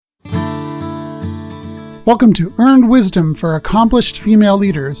Welcome to Earned Wisdom for Accomplished Female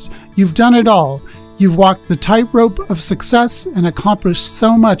Leaders. You've done it all. You've walked the tightrope of success and accomplished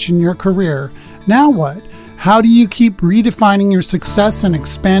so much in your career. Now what? How do you keep redefining your success and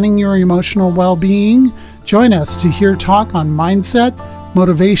expanding your emotional well-being? Join us to hear talk on mindset,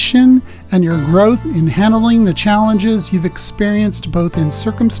 motivation, and your growth in handling the challenges you've experienced both in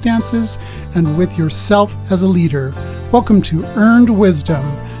circumstances and with yourself as a leader. Welcome to Earned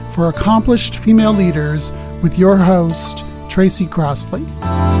Wisdom for Accomplished Female Leaders with your host, Tracy Crossley.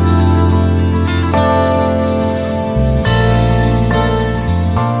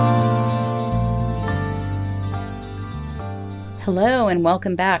 Hello, and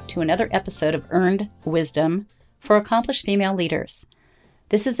welcome back to another episode of Earned Wisdom for Accomplished Female Leaders.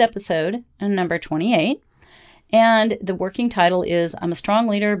 This is episode number 28, and the working title is, I'm a strong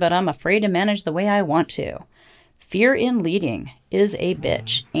leader, but I'm afraid to manage the way I want to. Fear in leading is a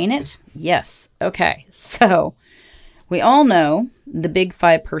bitch, ain't it? Yes. Okay, so we all know the big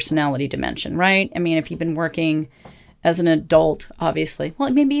five personality dimension, right? I mean, if you've been working as an adult, obviously, well,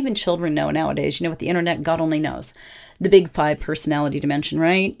 maybe even children know nowadays, with the internet, God only knows. The big five personality dimension,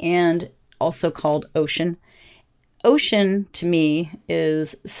 right? And also called Ocean. Ocean, to me,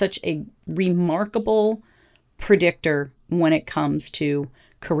 is such a remarkable predictor when it comes to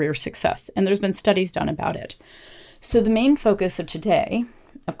career success. And there's been studies done about it. So the main focus of today,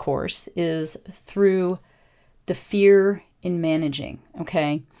 of course, is through the fear in managing,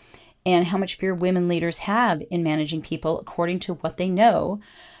 okay? And how much fear women leaders have in managing people according to what they know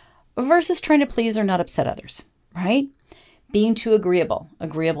versus trying to please or not upset others. Right? Being too agreeable.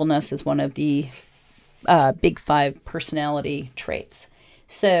 Agreeableness is one of the big five personality traits.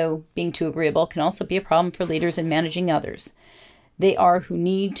 So being too agreeable can also be a problem for leaders in managing others. They are who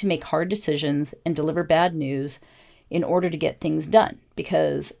need to make hard decisions and deliver bad news in order to get things done,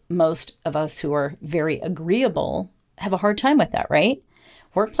 because most of us who are very agreeable have a hard time with that, right?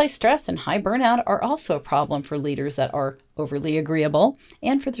 Workplace stress and high burnout are also a problem for leaders that are overly agreeable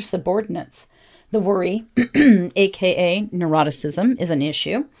and for their subordinates. The worry, aka neuroticism, is an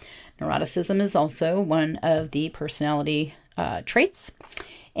issue. Neuroticism is also one of the personality traits,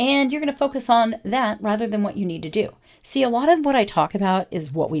 and you're going to focus on that rather than what you need to do. See, a lot of what I talk about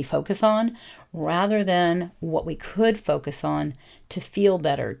is what we focus on rather than what we could focus on to feel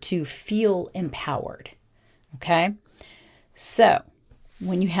better, to feel empowered. Okay? So,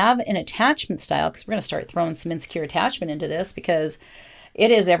 when you have an attachment style, because we're going to start throwing some insecure attachment into this because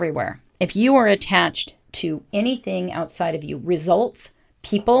it is everywhere. If you are attached to anything outside of you, results,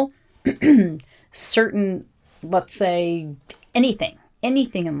 people, certain, let's say, anything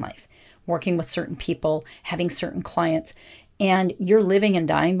in life, working with certain people, having certain clients, and you're living and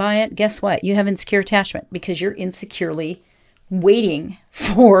dying by it, guess what? You have insecure attachment because you're insecurely waiting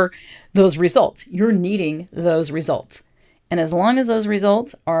for those results. You're needing those results. And as long as those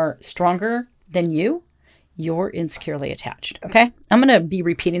results are stronger than you, you're insecurely attached, okay? I'm going to be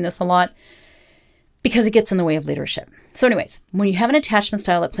repeating this a lot because it gets in the way of leadership. So anyways, when you have an attachment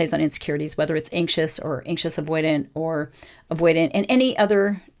style that plays on insecurities, whether it's anxious or anxious avoidant or avoidant and any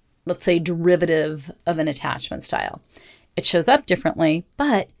other, let's say, derivative of an attachment style, it shows up differently,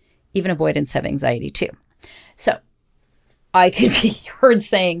 but even avoidants have anxiety too. So I could be heard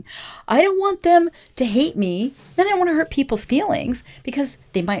saying, I don't want them to hate me, and I don't want to hurt people's feelings because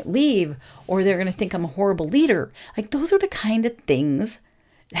they might leave or they're going to think I'm a horrible leader. Like, those are the kind of things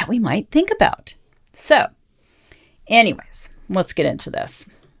that we might think about. So, anyways, let's get into this.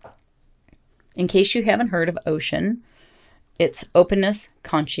 In case you haven't heard of Ocean, it's openness,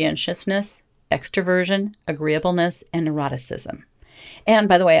 conscientiousness, extroversion, agreeableness, and neuroticism. And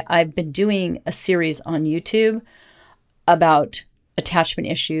by the way, I've been doing a series on YouTube about attachment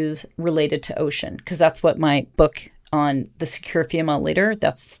issues related to Ocean, because that's what my book on the secure female leader,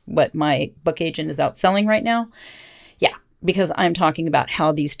 that's what my book agent is out selling right now. Yeah, because I'm talking about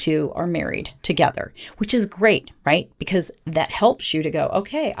how these two are married together, which is great, right? Because that helps you to go,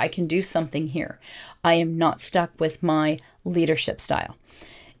 okay, I can do something here. I am not stuck with my leadership style.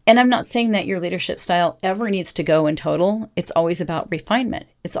 And I'm not saying that your leadership style ever needs to go in total. It's always about refinement.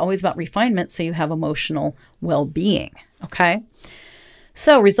 It's always about refinement so you have emotional well-being, okay?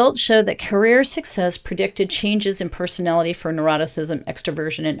 So results showed that career success predicted changes in personality for neuroticism,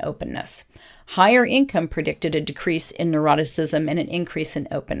 extroversion, and openness. Higher income predicted a decrease in neuroticism and an increase in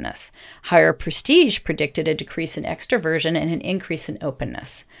openness. Higher prestige predicted a decrease in extroversion and an increase in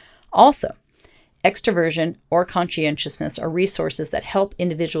openness. Also, extroversion or conscientiousness are resources that help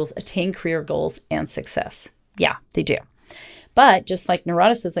individuals attain career goals and success. Yeah, they do. But just like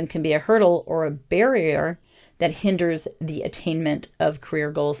neuroticism can be a hurdle or a barrier that hinders the attainment of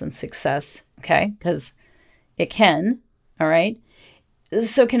career goals and success, okay? Because It can, all right?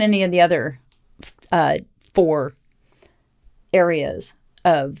 So can any of the other 4 areas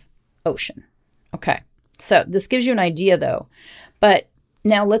of ocean. Okay, so this gives you an idea though. But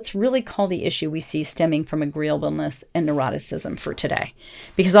now let's really call the issue we see stemming from agreeableness and neuroticism for today.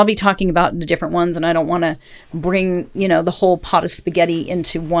 Because I'll be talking about the different ones, and I don't want to bring, the whole pot of spaghetti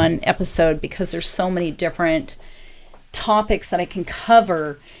into one episode because there's so many different topics that I can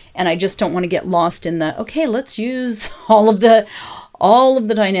cover, and I just don't want to get lost in okay, let's use all of the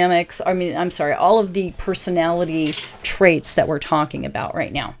dynamics. All of the personality traits that we're talking about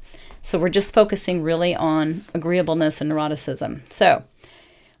right now. So we're just focusing really on agreeableness and neuroticism. So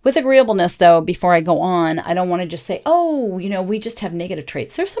with agreeableness, though, before I go on, I don't want to just say, we just have negative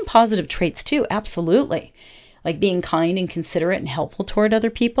traits. There's some positive traits too, absolutely. Like being kind and considerate and helpful toward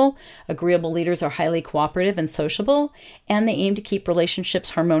other people. Agreeable leaders are highly cooperative and sociable, and they aim to keep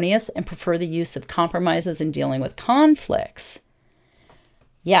relationships harmonious and prefer the use of compromises in dealing with conflicts.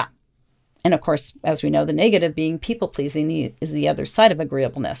 Yeah. And of course, as we know, the negative being people-pleasing is the other side of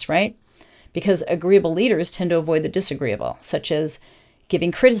agreeableness, right? Because agreeable leaders tend to avoid the disagreeable, such as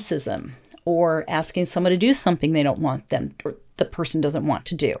giving criticism or asking someone to do something they don't want them or the person doesn't want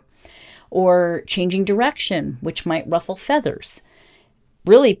to do, or changing direction, which might ruffle feathers.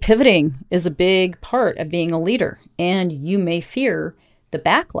 Really, pivoting is a big part of being a leader, and you may fear the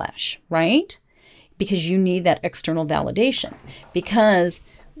backlash, right? Because you need that external validation, because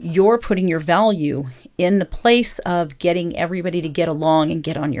you're putting your value in the place of getting everybody to get along and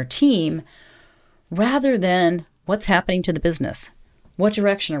get on your team, rather than what's happening to the business. What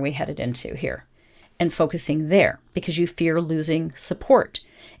direction are we headed into here? And focusing there, because you fear losing support.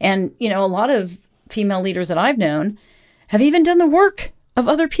 And, a lot of female leaders that I've known have even done the work of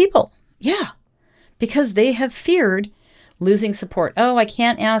other people. Yeah, because they have feared losing support. Oh, I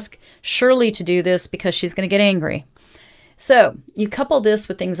can't ask Shirley to do this because she's going to get angry. So you couple this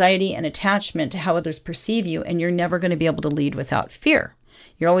with anxiety and attachment to how others perceive you, and you're never going to be able to lead without fear.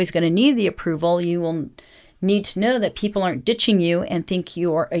 You're always going to need the approval. You will need to know that people aren't ditching you and think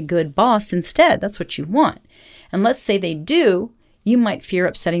you're a good boss instead. That's what you want. And let's say they do, you might fear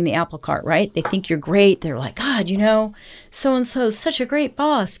upsetting the apple cart, right? They think you're great. They're like, God, so-and-so is such a great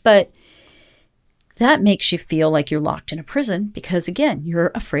boss. But that makes you feel like you're locked in a prison because, again,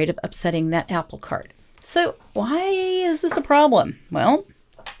 you're afraid of upsetting that apple cart. So why is this a problem? Well,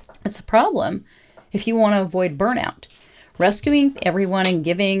 it's a problem if you want to avoid burnout. Rescuing everyone and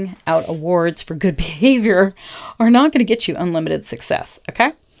giving out awards for good behavior are not going to get you unlimited success,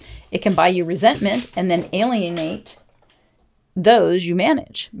 okay? It can buy you resentment and then alienate those you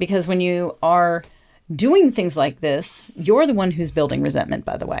manage. Because when you are doing things like this, you're the one who's building resentment,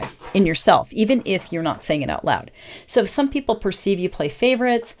 by the way, in yourself, even if you're not saying it out loud. So if some people perceive you play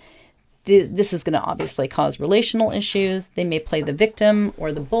favorites, this is going to obviously cause relational issues. They may play the victim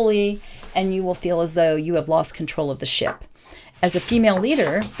or the bully, and you will feel as though you have lost control of the ship. As a female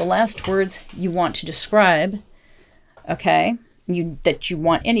leader, the last words you want to describe, that you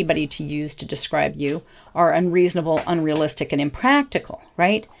want anybody to use to describe you are unreasonable, unrealistic, and impractical,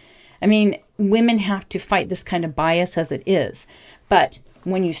 right? I mean, women have to fight this kind of bias as it is. But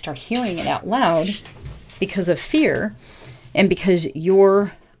when you start hearing it out loud because of fear and because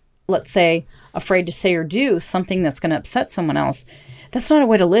you're, let's say, afraid to say or do something that's going to upset someone else, that's not a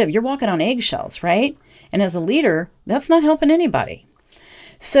way to live. You're walking on eggshells, right? And as a leader, that's not helping anybody.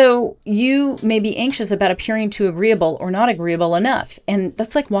 So you may be anxious about appearing too agreeable or not agreeable enough. And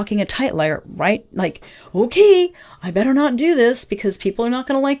that's like walking a tightrope, right? Like, okay, I better not do this because people are not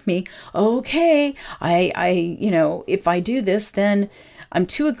going to like me. Okay, if I do this, then I'm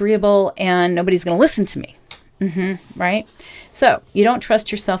too agreeable and nobody's going to listen to me. Right? So you don't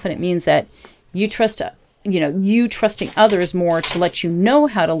trust yourself, and it means that you trusting others more to let you know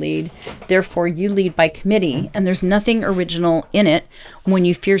how to lead. Therefore, you lead by committee, and there's nothing original in it when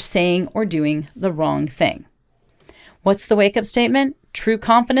you fear saying or doing the wrong thing. What's the wake-up statement? True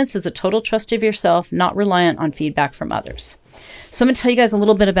confidence is a total trust of yourself, not reliant on feedback from others. So I'm going to tell you guys a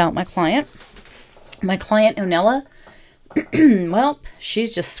little bit about my client. My client, Onella, well,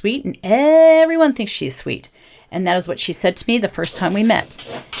 she's just sweet, and everyone thinks she's sweet. And that is what she said to me the first time we met.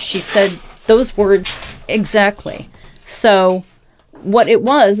 She said those words exactly. So what it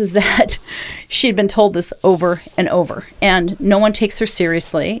was is that she'd been told this over and over. And no one takes her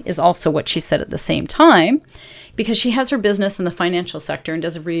seriously is also what she said at the same time, because she has her business in the financial sector and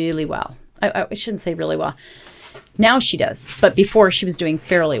does really well. I shouldn't say really well. Now she does. But before, she was doing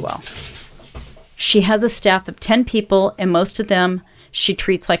fairly well. She has a staff of 10 people, and most of them she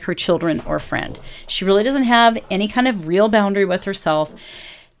treats like her children or friend. She really doesn't have any kind of real boundary with herself.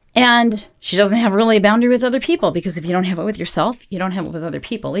 And she doesn't have really a boundary with other people, because if you don't have it with yourself, you don't have it with other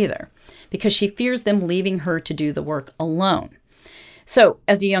people either, because she fears them leaving her to do the work alone. So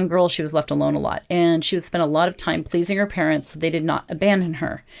as a young girl, she was left alone a lot, and she would spend a lot of time pleasing her parents so they did not abandon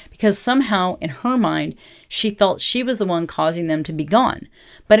her, because somehow in her mind, she felt she was the one causing them to be gone.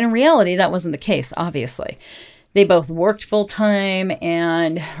 But in reality, that wasn't the case, obviously. They both worked full time,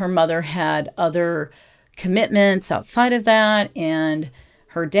 and her mother had other commitments outside of that, and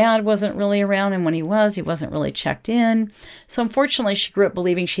her dad wasn't really around, and when he wasn't really checked in. So unfortunately, she grew up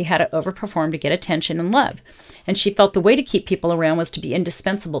believing she had to overperform to get attention and love. And she felt the way to keep people around was to be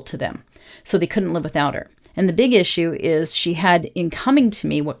indispensable to them, so they couldn't live without her. And the big issue is she had, in coming to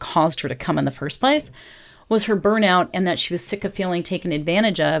me, what caused her to come in the first place was her burnout, and that she was sick of feeling taken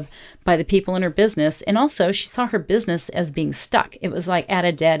advantage of by the people in her business. And also, she saw her business as being stuck. It was like at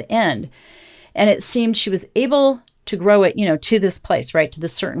a dead end. And it seemed she was able to grow it, to this place, right, to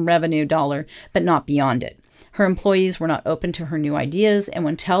this certain revenue dollar, but not beyond it. Her employees were not open to her new ideas and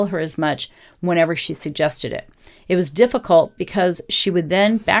would tell her as much whenever she suggested it. It was difficult because she would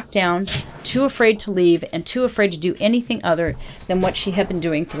then back down, too afraid to leave and too afraid to do anything other than what she had been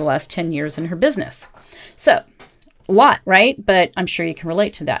doing for the last 10 years in her business. So, a lot, right? But I'm sure you can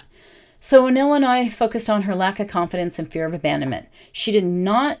relate to that. So Onella and I focused on her lack of confidence and fear of abandonment. She did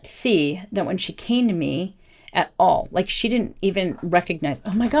not see that when she came to me at all. Like, she didn't even recognize,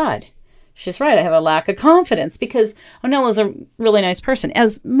 oh my God, she's right, I have a lack of confidence, because Onella's a really nice person,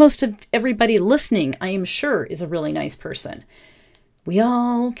 as most of everybody listening, I am sure, is a really nice person. We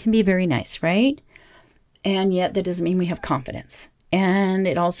all can be very nice, right? And yet that doesn't mean we have confidence. And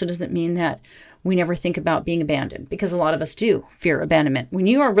it also doesn't mean that we never think about being abandoned, because a lot of us do fear abandonment. When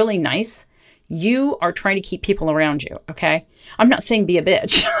you are really nice, you are trying to keep people around you, okay? I'm not saying be a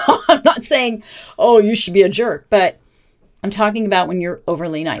bitch. I'm not saying, oh, you should be a jerk. But I'm talking about when you're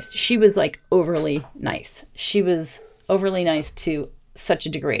overly nice. She was like overly nice. She was overly nice to such a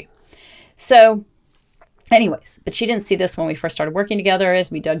degree. So anyways, but she didn't see this when we first started working together. As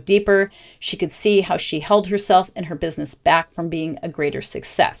we dug deeper, she could see how she held herself and her business back from being a greater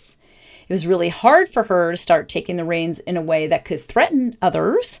success. It was really hard for her to start taking the reins in a way that could threaten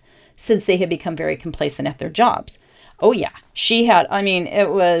others, since they had become very complacent at their jobs. Oh yeah, she had, it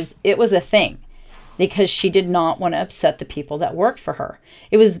was a thing, because she did not want to upset the people that worked for her.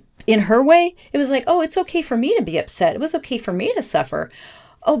 It was, in her way, it was like, oh, it's okay for me to be upset. It was okay for me to suffer.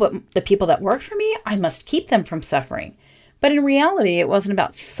 Oh, but the people that work for me, I must keep them from suffering. But in reality, it wasn't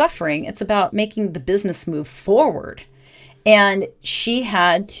about suffering. It's about making the business move forward. And she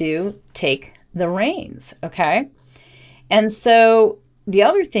had to take the reins, okay? And so the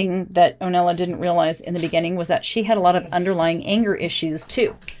other thing that Onella didn't realize in the beginning was that she had a lot of underlying anger issues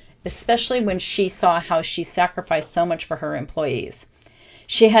too, especially when she saw how she sacrificed so much for her employees.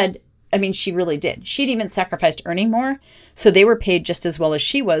 She really did. She'd even sacrificed earning more, so they were paid just as well as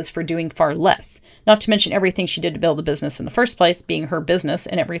she was for doing far less. Not to mention everything she did to build the business in the first place, being her business,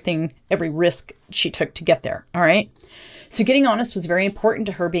 and every risk she took to get there, all right? So getting honest was very important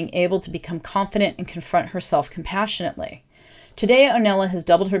to her, being able to become confident and confront herself compassionately. Today, Onella has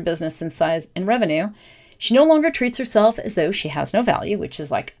doubled her business in size and revenue. She no longer treats herself as though she has no value, which is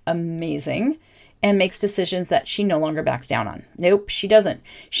like amazing, and makes decisions that she no longer backs down on. Nope, she doesn't.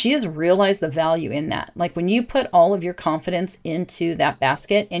 She has realized the value in that. Like, when you put all of your confidence into that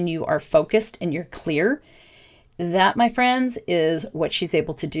basket and you are focused and you're clear, that, my friends, is what she's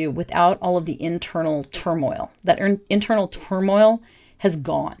able to do without all of the internal turmoil. That internal turmoil has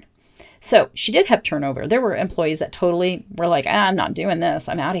gone. So she did have turnover. There were employees that totally were like, I'm not doing this,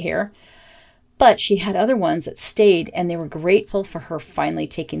 I'm out of here. But she had other ones that stayed, and they were grateful for her finally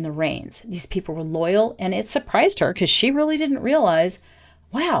taking the reins. These people were loyal, and it surprised her, because she really didn't realize,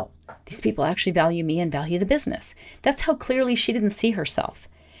 wow, these people actually value me and value the business. That's how clearly she didn't see herself.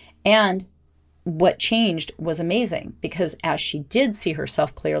 And what changed was amazing, because as she did see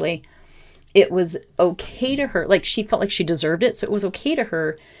herself clearly, it was okay to her. Like, she felt like she deserved it. So it was okay to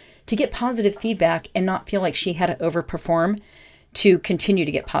her to get positive feedback and not feel like she had to overperform to continue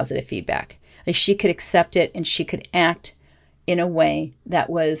to get positive feedback. Like, she could accept it, and she could act in a way that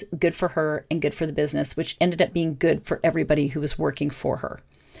was good for her and good for the business, which ended up being good for everybody who was working for her.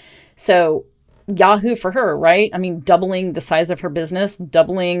 So Yahoo for her, right? Doubling the size of her business,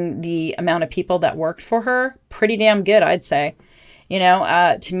 doubling the amount of people that worked for her, pretty damn good, I'd say.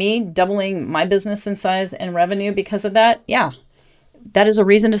 To me, doubling my business in size and revenue because of that, yeah, that is a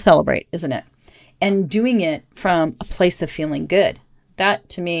reason to celebrate, isn't it? And doing it from a place of feeling good. That,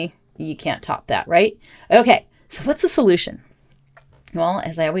 to me, you can't top that, right? Okay, so what's the solution? Well,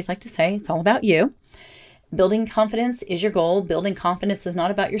 as I always like to say, it's all about you. Building confidence is your goal. Building confidence is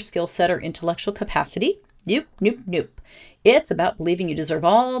not about your skill set or intellectual capacity. Nope. It's about believing you deserve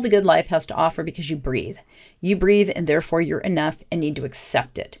all the good life has to offer because you breathe. You breathe, and therefore you're enough and need to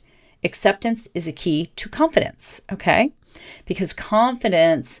accept it. Acceptance is a key to confidence, okay? Because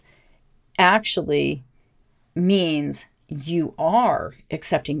confidence actually means you are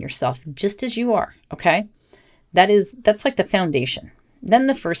accepting yourself just as you are, okay? That's like the foundation. Then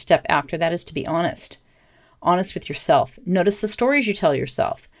the first step after that is to be honest. Honest with yourself. Notice the stories you tell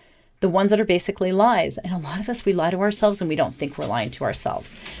yourself. The ones that are basically lies. And a lot of us, we lie to ourselves and we don't think we're lying to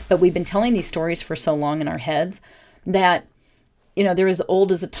ourselves. But we've been telling these stories for so long in our heads that, they're as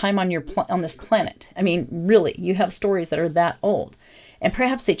old as the time on this planet. I mean, really, you have stories that are that old. And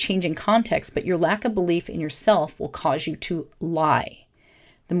perhaps they change in context, but your lack of belief in yourself will cause you to lie.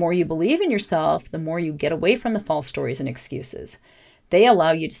 The more you believe in yourself, the more you get away from the false stories and excuses. They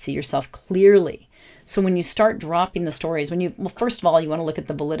allow you to see yourself clearly. So when you start dropping the stories, first of all, you want to look at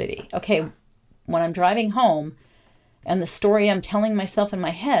the validity. Okay, when I'm driving home and the story I'm telling myself in my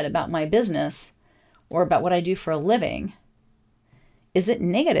head about my business or about what I do for a living, is it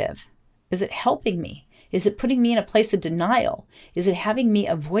negative? Is it helping me? Is it putting me in a place of denial? Is it having me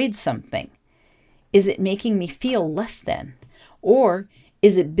avoid something? Is it making me feel less than? Or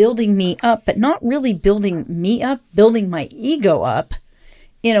is it building me up, but not really building me up, building my ego up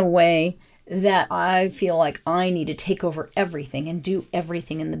in a way that I feel like I need to take over everything and do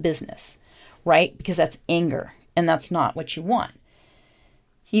everything in the business, right? Because that's anger, and that's not what you want.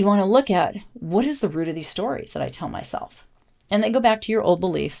 You want to look at what is the root of these stories that I tell myself. And they go back to your old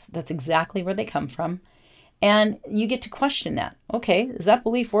beliefs. That's exactly where they come from. And you get to question that. Okay, does that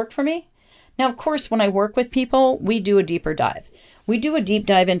belief work for me? Now, of course, when I work with people, we do a deeper dive. We do a deep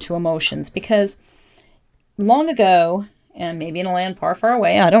dive into emotions because long ago, and maybe in a land far, far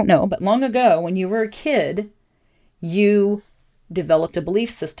away, I don't know, but long ago when you were a kid, you developed a belief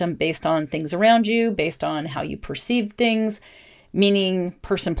system based on things around you, based on how you perceived things, meaning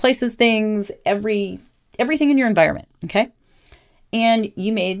person, places, things, everything in your environment, okay? And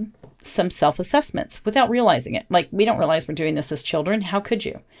you made some self-assessments without realizing it. Like, we don't realize we're doing this as children. How could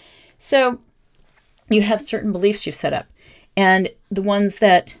you? So you have certain beliefs you set up. And the ones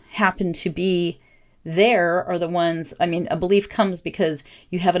that happen to be there are the ones, a belief comes because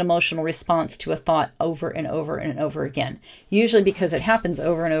you have an emotional response to a thought over and over and over again. Usually because it happens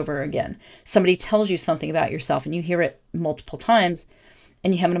over and over again. Somebody tells you something about yourself and you hear it multiple times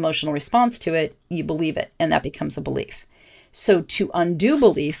and you have an emotional response to it, you believe it, and that becomes a belief. So to undo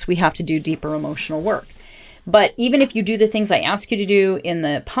beliefs, we have to do deeper emotional work. But even if you do the things I ask you to do in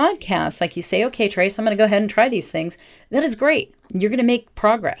the podcast, like you say, okay, Trace, I'm going to go ahead and try these things. That is great. You're going to make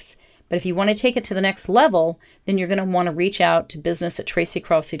progress. But if you want to take it to the next level, then you're going to want to reach out to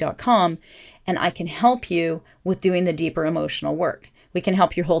business@tracycrossley.com, and I can help you with doing the deeper emotional work. We can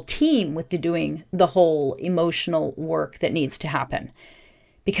help your whole team with doing the whole emotional work that needs to happen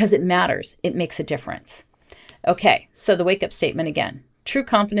because it matters. It makes a difference. Okay, so the wake-up statement again. True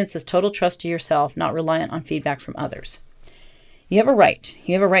confidence is total trust to yourself, not reliant on feedback from others. You have a right.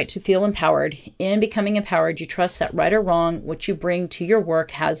 You have a right to feel empowered. In becoming empowered, you trust that right or wrong, what you bring to your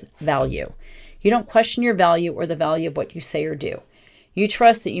work has value. You don't question your value or the value of what you say or do. You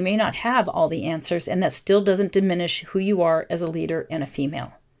trust that you may not have all the answers, and that still doesn't diminish who you are as a leader and a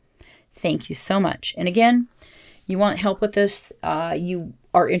female. Thank you so much. And again, you want help with this, you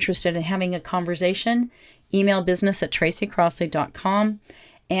are interested in having a conversation, email business@tracycrossley.com,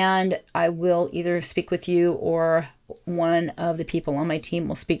 and I will either speak with you or one of the people on my team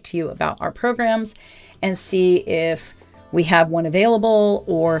will speak to you about our programs and see if we have one available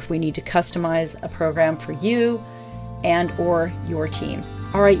or if we need to customize a program for you and or your team.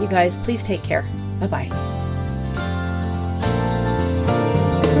 All right, you guys, please take care. Bye-bye.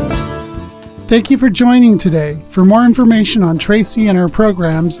 Thank you for joining today. For more information on Tracy and her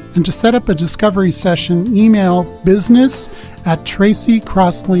programs and to set up a discovery session, email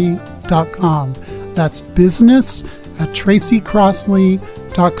business@tracycrossley.com. That's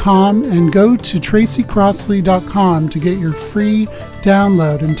business@tracycrossley.com, and go to tracycrossley.com to get your free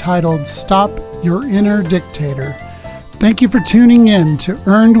download entitled Stop Your Inner Dictator. Thank you for tuning in to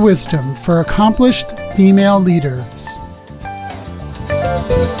Earned Wisdom for Accomplished Female Leaders.